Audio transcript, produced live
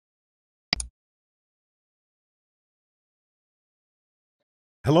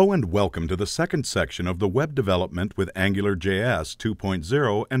Hello and welcome to the second section of the Web Development with AngularJS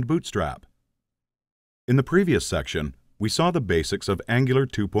 2.0 and Bootstrap. In the previous section, we saw the basics of Angular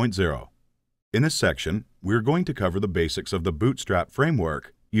 2.0. In this section, we are going to cover the basics of the Bootstrap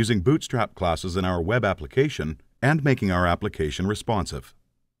Framework using Bootstrap classes in our web application and making our application responsive.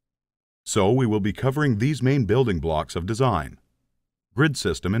 So we will be covering these main building blocks of design: grid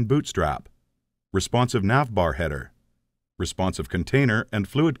system in Bootstrap, responsive navbar header, responsive container and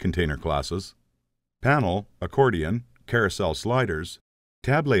fluid container classes, panel, accordion, carousel sliders,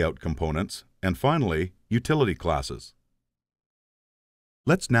 tab layout components, and finally, utility classes.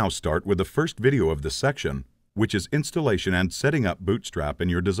 Let's now start with the first video of this section, which is installation and setting up Bootstrap in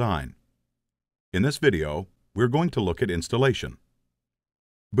your design. In this video, we're going to look at installation.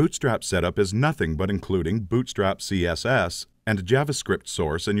 Bootstrap Setup is nothing but including Bootstrap CSS and JavaScript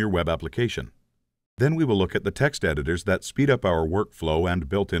source in your web application. Then we will look at the text editors that speed up our workflow and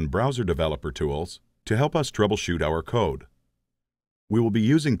built-in browser developer tools to help us troubleshoot our code. We will be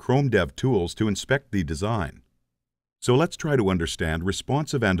using Chrome Dev Tools to inspect the design. So let's try to understand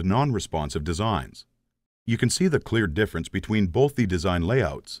responsive and non-responsive designs. You can see the clear difference between both the design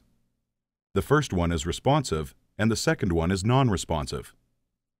layouts. The first one is responsive and the second one is non-responsive.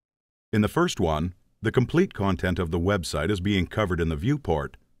 In the first one, the complete content of the website is being covered in the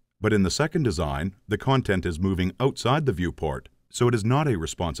viewport, but in the second design, the content is moving outside the viewport, so it is not a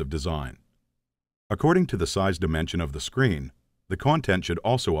responsive design. According to the size dimension of the screen, the content should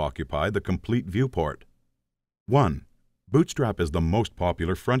also occupy the complete viewport. 1. Bootstrap is the most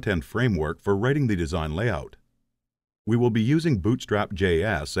popular front-end framework for writing the design layout. We will be using Bootstrap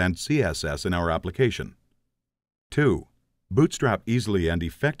JS and CSS in our application. 2. Bootstrap easily and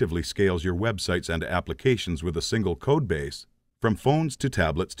effectively scales your websites and applications with a single code base, from phones to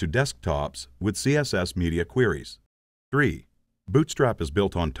tablets to desktops with CSS media queries. 3. Bootstrap is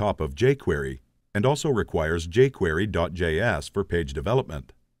built on top of jQuery and also requires jQuery.js for page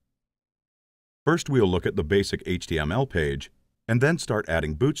development. First, we'll look at the basic HTML page and then start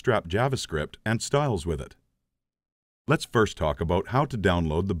adding Bootstrap JavaScript and styles with it. Let's first talk about how to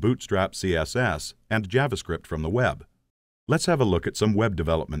download the Bootstrap CSS and JavaScript from the web. Let's have a look at some web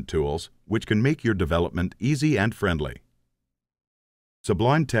development tools which can make your development easy and friendly.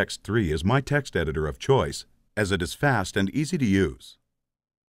 Sublime Text 3 is my text editor of choice, as it is fast and easy to use.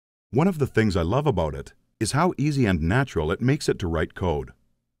 One of the things I love about it is how easy and natural it makes it to write code.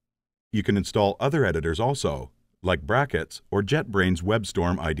 You can install other editors also, like Brackets or JetBrains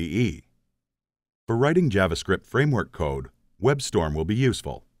WebStorm IDE. For writing JavaScript framework code, WebStorm will be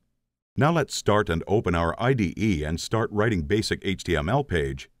useful. Now let's start and open our IDE and start writing basic HTML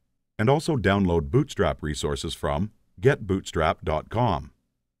page, and also download Bootstrap resources from getbootstrap.com.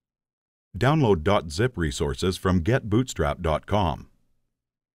 Download .zip resources from getbootstrap.com.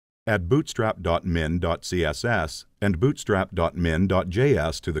 Add bootstrap.min.css and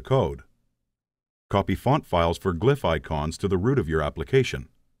bootstrap.min.js to the code. Copy font files for glyph icons to the root of your application.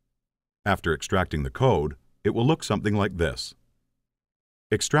 After extracting the code, it will look something like this.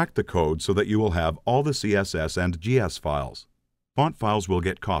 Extract the code so that you will have all the CSS and GS files. Font files will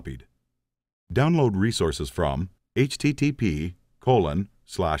get copied. Download resources from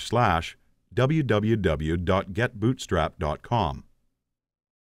http://www.getbootstrap.com.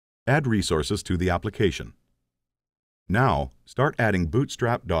 Add resources to the application. Now, start adding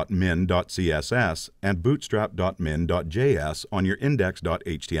bootstrap.min.css and bootstrap.min.js on your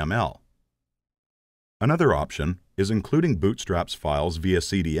index.html. Another option is including Bootstrap's files via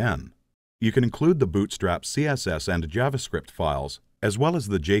CDN. You can include the Bootstrap CSS and JavaScript files, as well as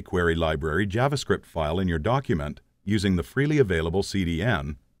the jQuery library JavaScript file in your document using the freely available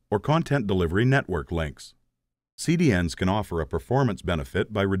CDN or Content Delivery Network links. CDNs can offer a performance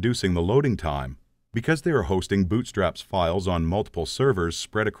benefit by reducing the loading time because they are hosting Bootstrap's files on multiple servers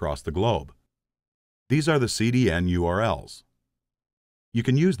spread across the globe. These are the CDN URLs. You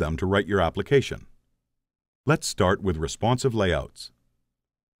can use them to write your application. Let's start with responsive layouts.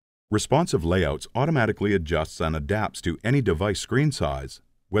 Responsive layouts automatically adjusts and adapts to any device screen size,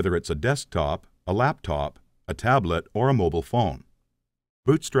 whether it's a desktop, a laptop, a tablet, or a mobile phone.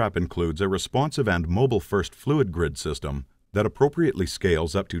 Bootstrap includes a responsive and mobile-first fluid grid system that appropriately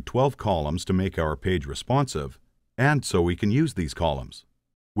scales up to 12 columns to make our page responsive, and so we can use these columns.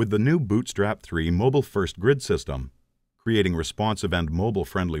 With the new Bootstrap 3 mobile-first grid system, creating responsive and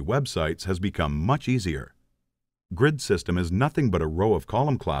mobile-friendly websites has become much easier. Grid system is nothing but a row of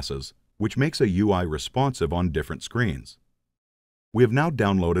column classes, which makes a UI responsive on different screens. We have now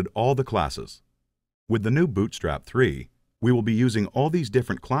downloaded all the classes. With the new Bootstrap 3, we will be using all these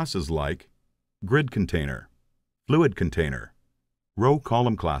different classes like grid container, fluid container,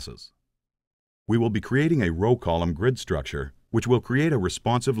 Row-column classes. We will be creating a row-column grid structure, which will create a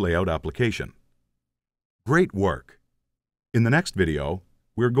responsive layout application. Great work! In the next video,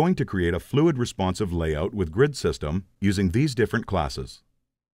 we're going to create a fluid responsive layout with grid system using these different classes.